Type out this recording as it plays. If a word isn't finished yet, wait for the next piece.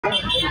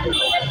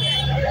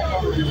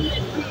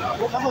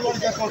Never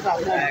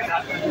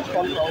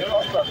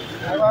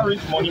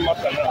reach money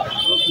matter now.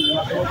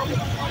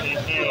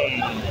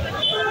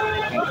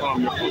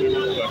 Confirm your phone.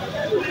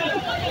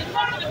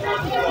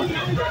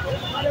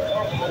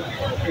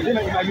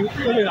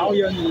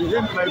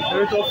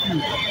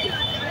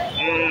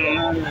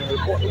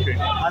 Okay.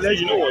 So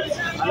you know what?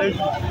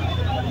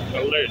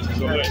 Alleged. It's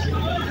alleged.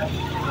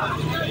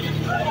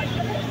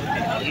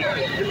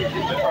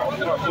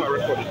 My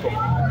record is coming.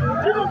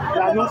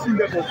 I have not seen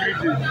them for 3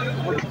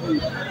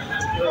 days.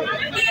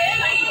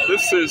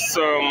 This is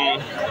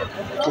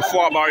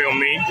before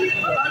Abayomi.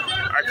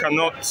 I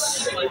cannot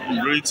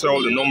really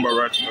tell the number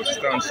right as it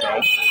stands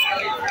now,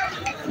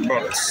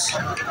 but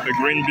the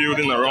green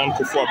building around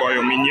Kufu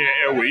Abayomi near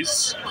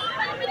Airways,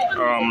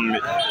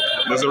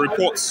 there's a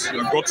report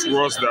that got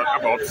to us that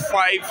about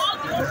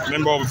 5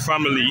 members of the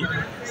family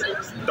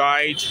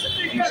died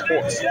in the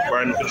spot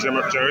by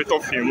generator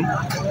fume.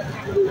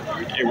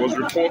 It was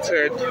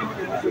reported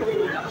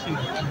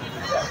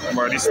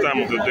by this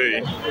time of the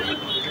day,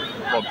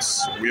 but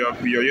we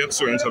are yet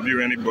to interview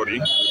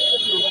anybody.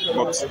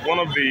 But one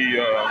of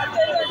the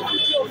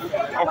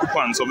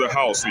occupants of the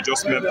house, we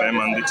just met them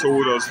and they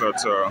told us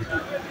that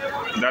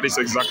that is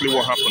exactly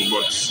what happened,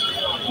 but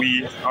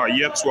we are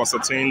yet to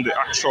ascertain the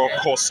actual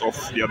cause of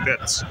their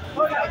death.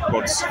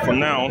 But for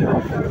now,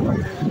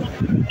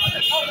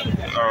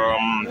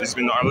 it's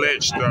been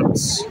alleged that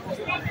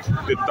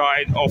they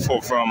died off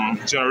of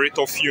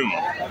generator fume.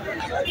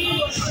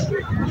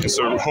 It's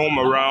a home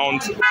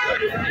around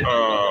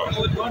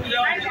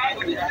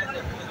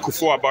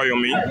Kufu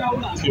Abayomi,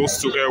 close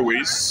to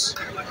Airways.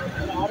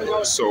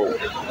 So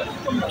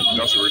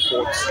that's a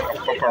report.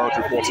 Parrot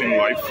reporting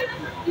live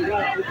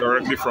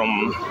directly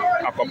from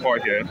Apapa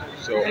here.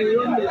 So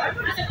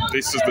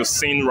this is the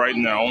scene right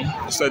now.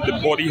 It said the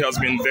body has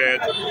been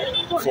dead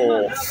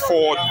for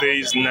 4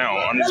 days now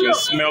and it's been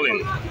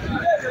smelling.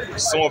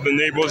 Some of the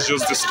neighbors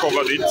just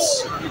discovered it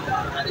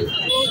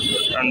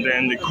and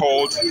then they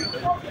called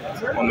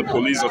on the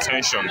police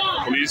attention.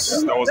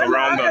 Police that was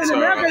around at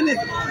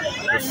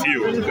the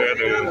field there,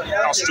 the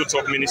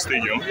AstroTalk mini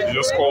stadium. They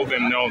just called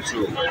them now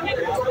to,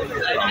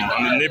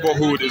 and the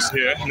neighborhood is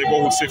here.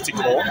 Neighborhood safety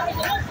call.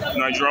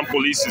 Nigerian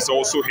police is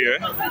also here.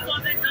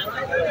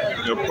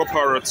 The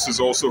Parrot is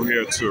also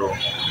here to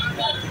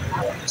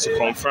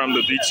confirm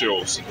the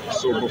details.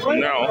 So, but for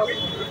now,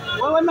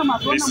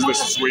 this is the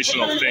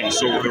situation of things.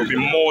 So there will be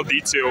more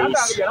details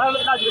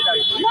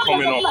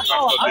coming up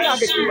after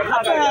this.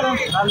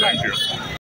 Thank you.